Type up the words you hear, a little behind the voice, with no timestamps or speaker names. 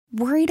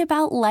Worried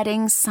about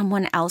letting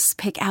someone else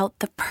pick out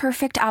the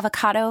perfect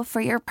avocado for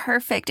your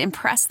perfect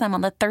impress them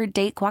on the third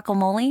date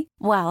guacamole?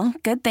 Well,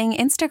 good thing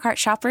Instacart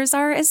shoppers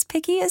are as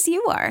picky as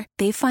you are.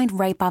 They find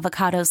ripe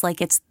avocados like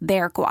it's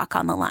their guac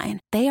on the line.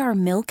 They are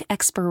milk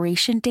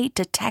expiration date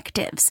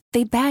detectives.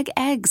 They bag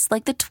eggs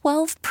like the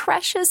 12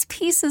 precious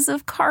pieces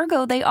of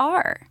cargo they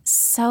are.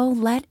 So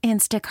let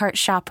Instacart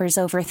shoppers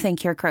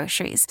overthink your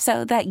groceries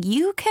so that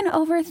you can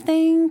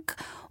overthink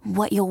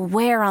what you'll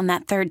wear on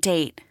that third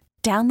date.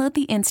 Download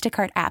the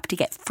Instacart app to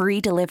get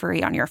free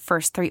delivery on your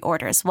first 3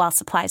 orders while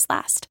supplies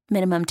last.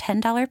 Minimum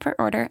 $10 per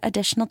order.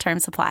 Additional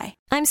terms apply.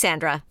 I'm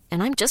Sandra,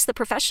 and I'm just the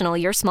professional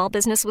your small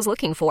business was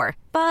looking for.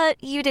 But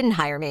you didn't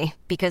hire me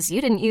because you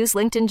didn't use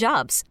LinkedIn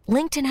Jobs.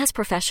 LinkedIn has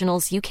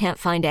professionals you can't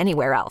find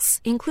anywhere else,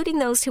 including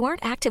those who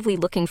aren't actively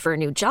looking for a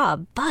new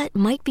job, but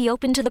might be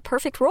open to the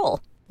perfect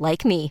role,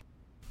 like me.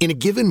 In a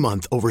given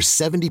month, over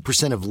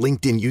 70% of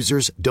LinkedIn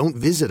users don't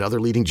visit other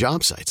leading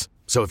job sites.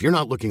 So if you're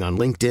not looking on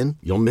LinkedIn,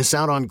 you'll miss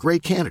out on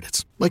great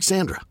candidates like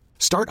Sandra.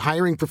 Start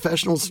hiring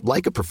professionals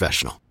like a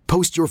professional.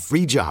 Post your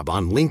free job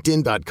on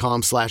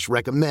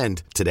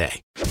linkedin.com/recommend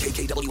today.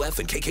 KKWF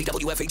and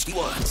KKWF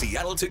HD1,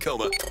 Seattle,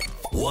 Tacoma.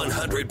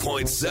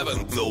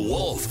 100.7 The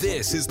Wolf.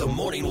 This is the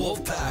Morning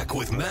Wolf Pack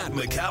with Matt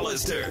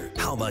McAllister.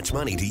 How much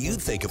money do you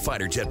think a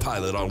fighter jet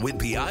pilot on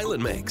Whidbey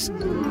Island makes?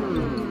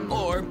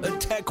 Or a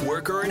tech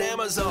worker in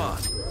Amazon?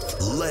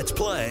 Let's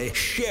play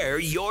Share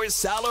Your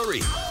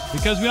Salary.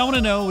 Because we all want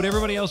to know what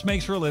everybody else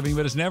makes for a living,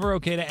 but it's never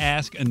okay to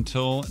ask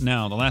until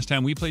now. The last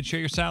time we played Share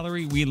Your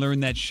Salary, we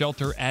learned that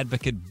shelter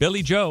advocate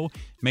Billy Joe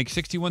makes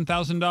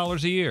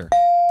 $61,000 a year.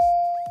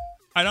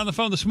 All right, on the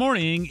phone this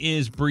morning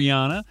is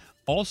Breanna,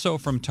 also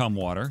from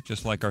Tumwater,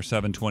 just like our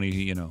 720,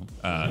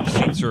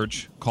 seat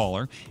search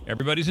caller.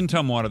 Everybody's in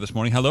Tumwater this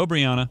morning. Hello,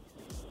 Breanna.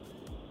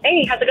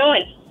 Hey, how's it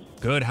going?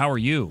 Good. How are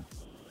you?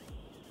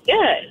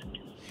 Good.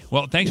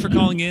 Well, thanks for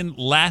calling in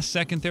last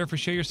second there for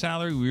Share Your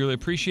Salary. We really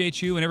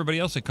appreciate you and everybody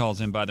else that calls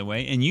in, by the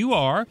way. And you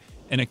are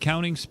an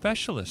accounting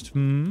specialist.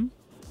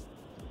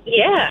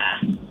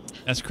 Yeah.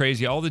 That's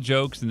crazy. All the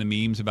jokes and the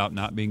memes about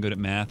not being good at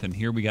math, and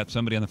here we got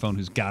somebody on the phone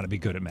who's got to be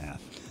good at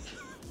math.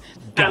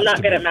 I'm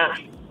not good at math.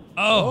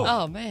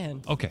 Oh,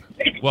 man. Okay.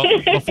 Well,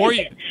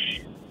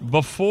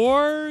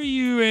 before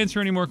you answer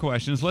any more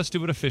questions, let's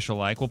do it official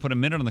like. We'll put a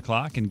minute on the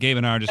clock, and Gabe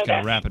and I are just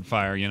going to rapid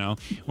fire,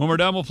 When we're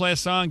done, we'll play a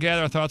song,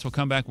 gather our thoughts, we'll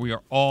come back. We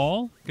are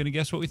all going to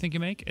guess what we think you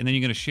make, and then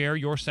you're going to share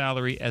your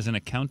salary as an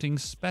accounting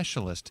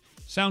specialist.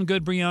 Sound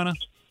good, Breanna?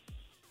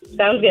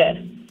 Sounds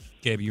good.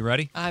 Gabe, you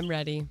ready? I'm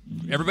ready.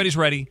 Everybody's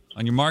ready.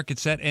 On your mark, get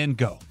set, and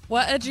go.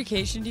 What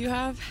education do you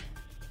have?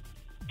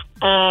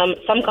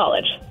 Some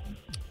college.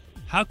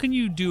 How can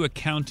you do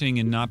accounting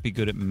and not be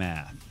good at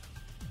math?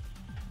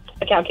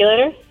 A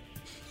calculator.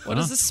 What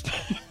does a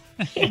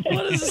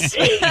specialist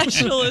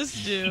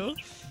do?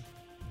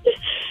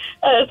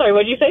 Sorry,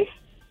 what did you say?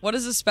 What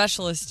does a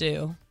specialist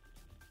do?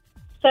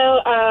 So,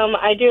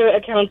 I do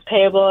accounts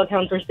payable,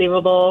 accounts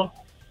receivable,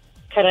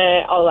 kind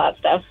of all that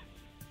stuff.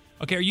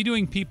 Okay, are you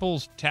doing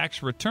people's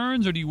tax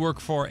returns, or do you work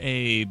for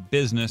a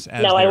business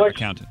as their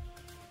accountant?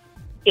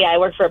 Yeah, I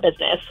work for a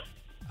business.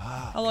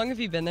 How long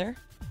have you been there?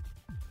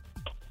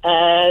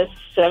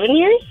 7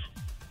 years.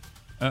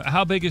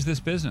 How big is this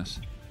business?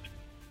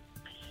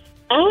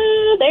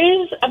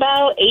 There's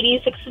about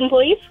 86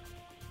 employees.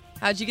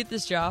 How'd you get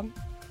this job?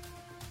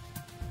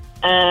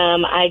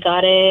 I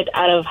got it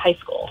out of high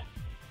school.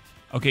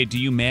 Okay, do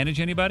you manage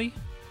anybody?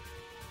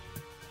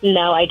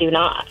 No, I do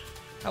not.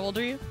 How old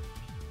are you?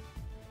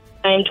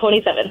 I'm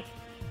 27.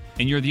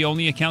 And you're the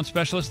only account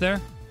specialist there?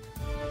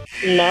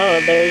 No,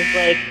 there's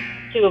like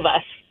 2 of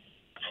us.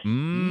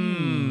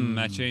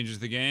 That changes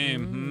the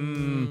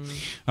game.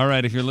 All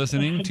right, if you're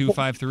listening,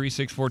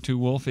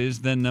 253-642-WOLF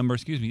is the number.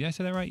 Excuse me, did I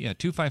say that right? Yeah,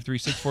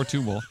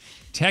 253-642-WOLF.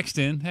 Text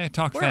in. Hey,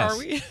 talk where fast.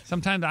 Where are we?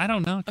 Sometimes, I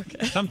don't know.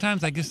 Okay.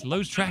 Sometimes I just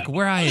lose track of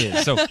where I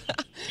is. So,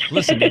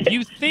 listen, if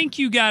you think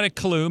you got a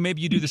clue,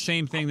 maybe you do the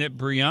same thing that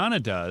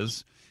Breanna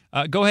does,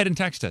 go ahead and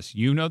text us.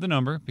 You know the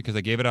number because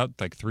I gave it out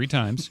like 3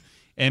 times.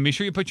 And make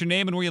sure you put your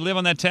name and where you live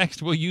on that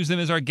text. We'll use them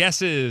as our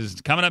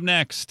guesses. Coming up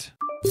next.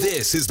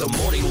 This is the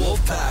Morning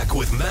Wolf Pack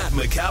with Matt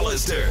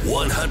McAllister.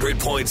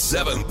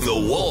 100.7 The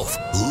Wolf.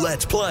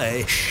 Let's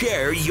play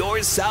Share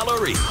Your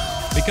Salary.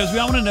 Because we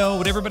all want to know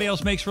what everybody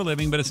else makes for a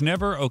living, but it's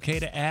never okay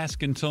to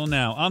ask until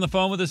now. On the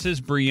phone with us is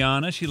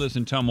Breanna. She lives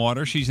in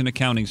Tumwater. She's an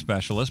accounting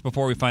specialist.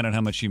 Before we find out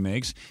how much she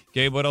makes,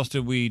 Gabe, what else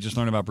did we just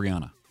learn about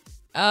Breanna?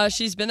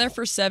 She's been there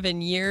for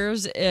 7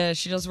 years.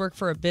 She does work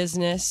for a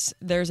business.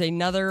 There's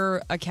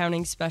another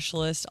accounting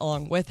specialist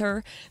along with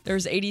her.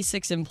 There's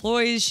 86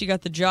 employees. She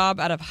got the job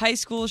out of high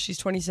school. She's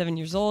 27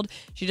 years old.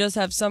 She does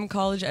have some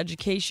college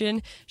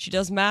education. She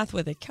does math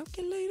with a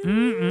calculator.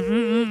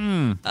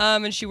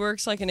 And she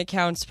works like an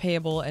accounts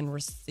payable and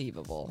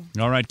receivable.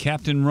 All right,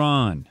 Captain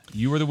Ron,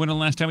 you were the winner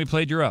last time we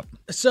played. You're up.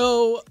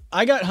 So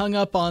I got hung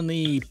up on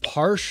the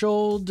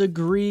partial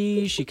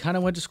degree. She kind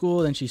of went to school,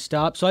 then she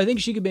stopped. So I think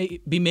she could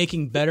be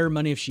making better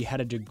money if she had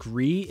a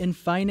degree in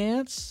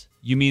finance.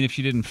 You mean if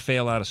she didn't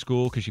fail out of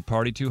school because she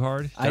partied too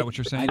hard? Is that what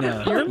you're saying? I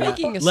know. You're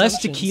making assumptions.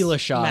 Less tequila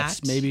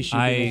shots. Matt. Maybe she could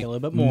make a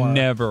little bit more.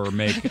 Never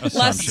make assumptions.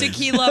 Less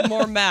tequila,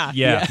 more math.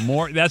 Yeah,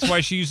 more. That's why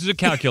she uses a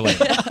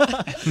calculator.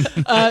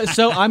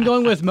 So I'm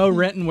going with Mo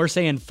Renton. We're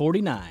saying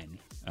 49.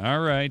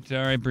 All right,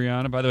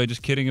 Breanna. By the way,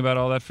 just kidding about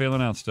all that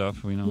failing out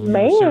stuff. We know.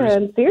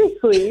 Man,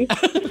 seriously.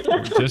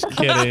 Just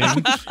kidding.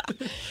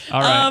 All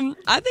right.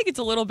 I think it's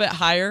a little bit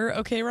higher.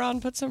 Okay, Ron,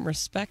 put some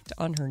respect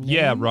on her name.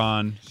 Yeah,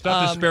 Ron.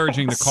 Stop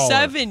disparaging the caller.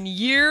 7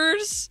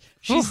 years.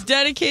 She's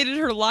dedicated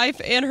her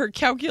life and her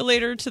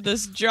calculator to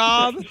this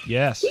job.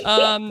 Yes.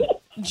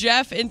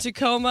 Jeff in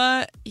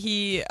Tacoma,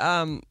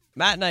 Matt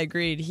and I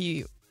agreed.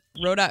 He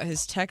wrote out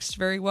his text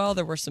very well.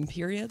 There were some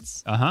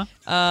periods.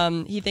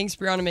 He thinks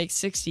Breanna makes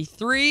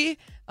 63.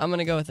 I'm going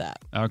to go with that.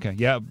 Okay.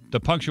 Yeah, the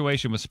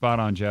punctuation was spot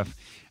on, Jeff.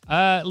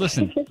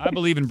 Listen, I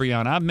believe in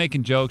Breanna. I'm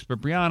making jokes, but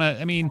Breanna,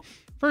 I mean,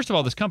 first of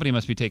all, this company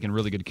must be taking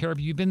really good care of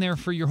you. You've been there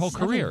for your whole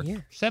career.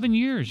 7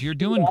 years. You're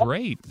doing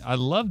great. I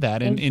love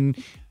that.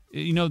 And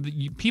you know,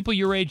 people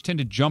your age tend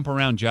to jump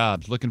around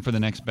jobs looking for the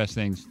next best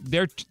things.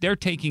 They're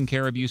taking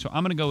care of you. So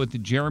I'm going to go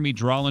with Jeremy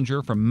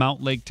Drollinger from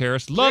Mount Lake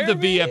Terrace. Love the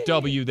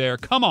VFW there.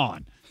 Come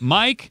on.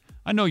 Mike,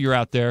 I know you're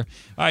out there.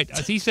 All right.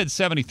 He said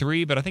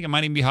 73, but I think it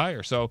might even be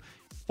higher. So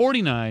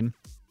 49,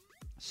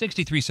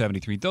 63,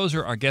 73. Those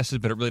are our guesses,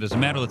 but it really doesn't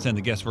matter. Let's end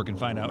the guesswork and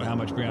find out how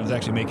much Breanna's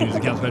actually making his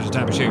account special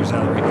time to share your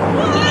salary.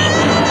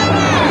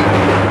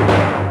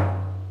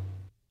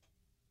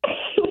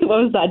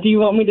 What was that? Do you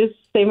want me to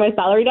say my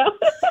salary now?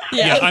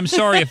 Yeah, I'm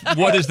sorry if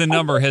what is the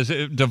number has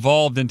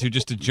devolved into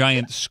just a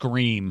giant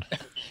scream.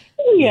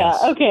 Yeah,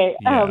 Yes. okay.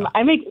 Yeah.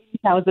 I make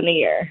 $80,000 a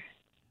year.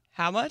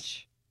 How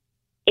much?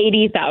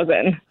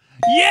 80,000.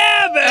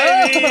 Yeah,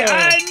 baby!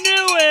 I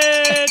knew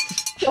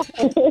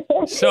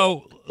it!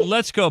 So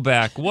let's go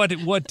back.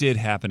 What did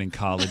happen in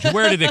college?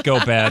 Where did it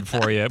go bad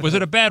for you? Was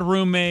it a bad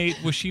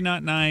roommate? Was she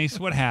not nice?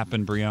 What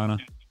happened, Breanna?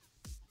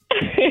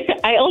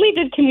 I only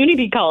did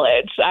community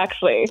college,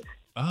 actually.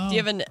 Oh. Do you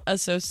have an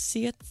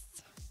associate's?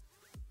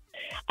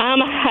 I'm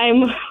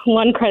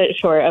 1 credit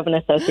short of an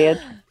associate.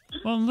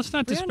 Well, let's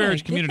not Breanna, disparage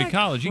get community that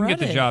college. You can get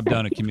the credit. job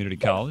done at community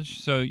college.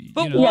 So,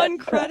 But you know, one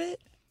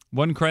credit?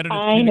 1 credit at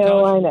I community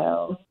know.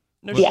 college?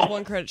 No, she's Yes.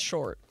 1 credit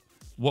short.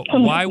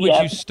 Why would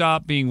Yeah. you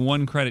stop being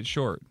 1 credit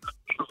short?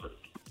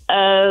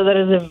 That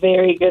is a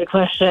very good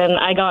question.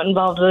 I got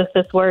involved with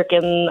this work,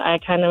 and I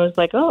kind of was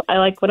like, oh, I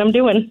like what I'm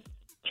doing.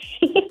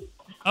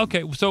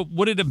 Okay, so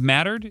would it have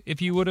mattered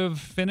if you would have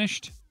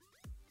finished?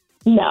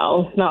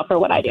 No, not for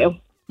what I do.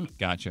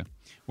 Gotcha.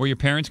 Were your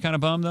parents kind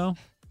of bummed, though?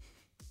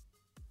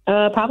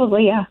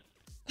 Probably, yeah.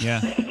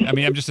 Yeah. I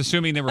mean, I'm just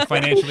assuming they were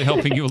financially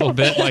helping you a little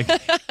bit. Like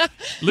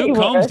Luke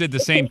Combs did the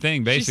same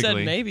thing, basically. She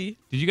said maybe.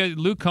 Did you guys?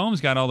 Luke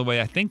Combs got all the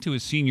way, I think, to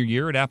his senior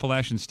year at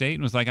Appalachian State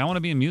and was like, I want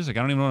to be in music.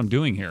 I don't even know what I'm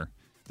doing here.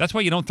 That's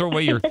why you don't throw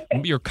away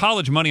your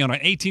college money on an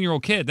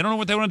 18-year-old kid. They don't know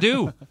what they want to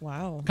do.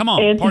 Wow. Come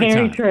on, It's party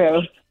very time.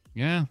 true.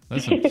 Yeah,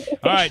 listen.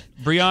 All right,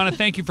 Breanna,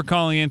 thank you for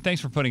calling in.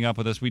 Thanks for putting up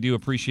with us. We do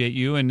appreciate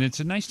you, and it's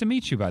nice to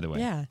meet you, by the way.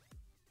 Yeah.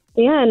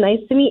 Yeah, nice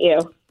to meet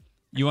you.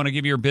 You want to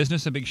give your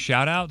business a big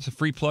shout-out? It's a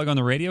free plug on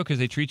the radio because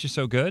they treat you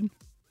so good?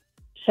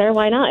 Sure,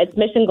 why not? It's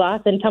Mission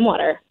Glass and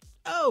Tumwater.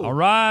 Oh. All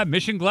right,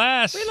 Mission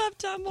Glass. We love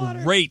Tom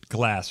Water. Great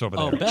glass over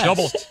there. Oh,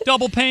 best.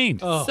 Double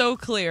paned. So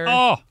clear.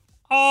 Oh.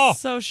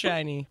 So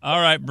shiny. All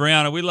right,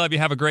 Breanna, we love you.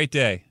 Have a great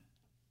day.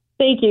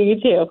 Thank you,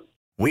 you too.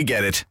 We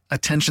get it.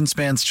 Attention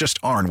spans just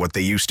aren't what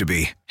they used to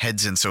be.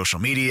 Heads in social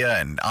media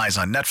and eyes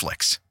on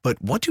Netflix.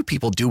 But what do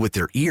people do with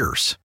their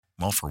ears?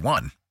 Well, for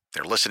one,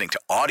 they're listening to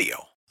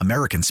audio.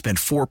 Americans spend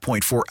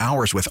 4.4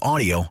 hours with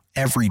audio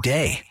every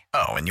day.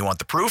 Oh, and you want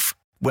the proof?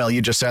 Well,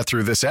 you just sat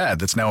through this ad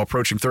that's now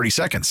approaching 30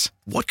 seconds.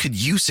 What could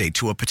you say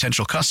to a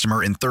potential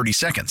customer in 30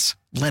 seconds?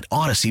 Let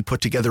Odyssey put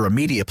together a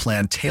media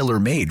plan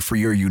tailor-made for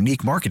your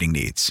unique marketing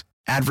needs.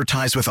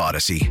 Advertise with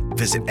Odyssey.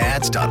 Visit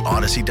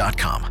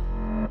ads.odyssey.com.